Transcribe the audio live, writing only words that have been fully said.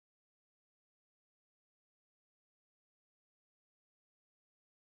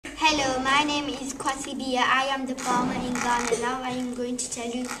Hello, my name is Kwasibia. I am the farmer in Ghana. Now I am going to tell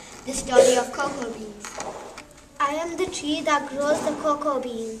you the story of cocoa beans. I am the tree that grows the cocoa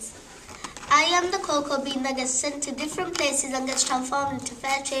beans. I am the cocoa bean that gets sent to different places and gets transformed into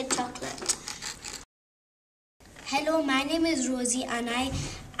Fairtrade chocolate. Hello, my name is Rosie and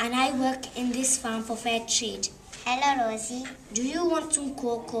I work in this farm for Fairtrade. Hello, Rosie. Do you want some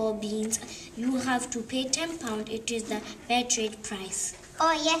cocoa beans? You have to pay £10. It is the Fairtrade price.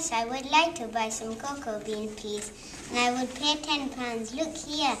 Oh yes, I would like to buy some cocoa bean, please. And I would pay £10. Look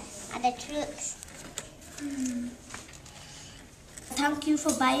here at the trucks. Thank you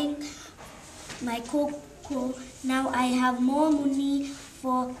for buying my cocoa. Now I have more money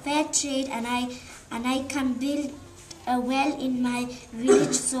for Fairtrade and I can build a well in my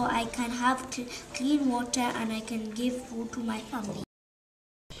village so I can have clean water and I can give food to my family.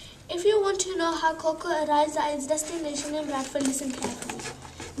 If you want to know how cocoa arrives at its destination in Bradford, listen carefully.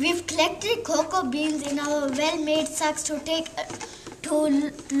 We've collected cocoa beans in our well-made sacks to take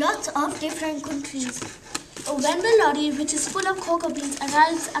to lots of different countries. When the lorry, which is full of cocoa beans,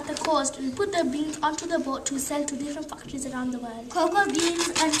 arrives at the coast, we put the beans onto the boat to sell to different factories around the world. Cocoa beans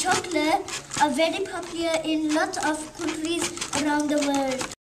and chocolate are very popular in lots of countries around the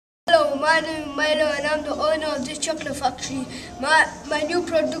world. Hello, my name is Milo and I'm the owner of this chocolate factory. My new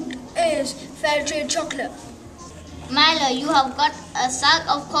product is Fairtrade chocolate. Milo, you have got a sack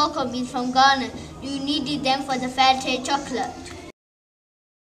of cocoa beans from Ghana. You needed them for the Fairtrade chocolate.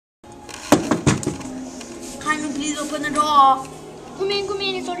 Can you please open the door? Come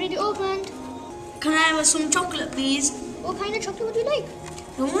in, it's already opened. Can I have some chocolate, please? What kind of chocolate would you like?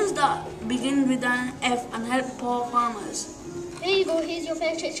 The ones that begin with an F and help poor farmers. Here you go, here's your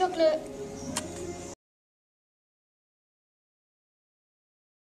Fairtrade chocolate.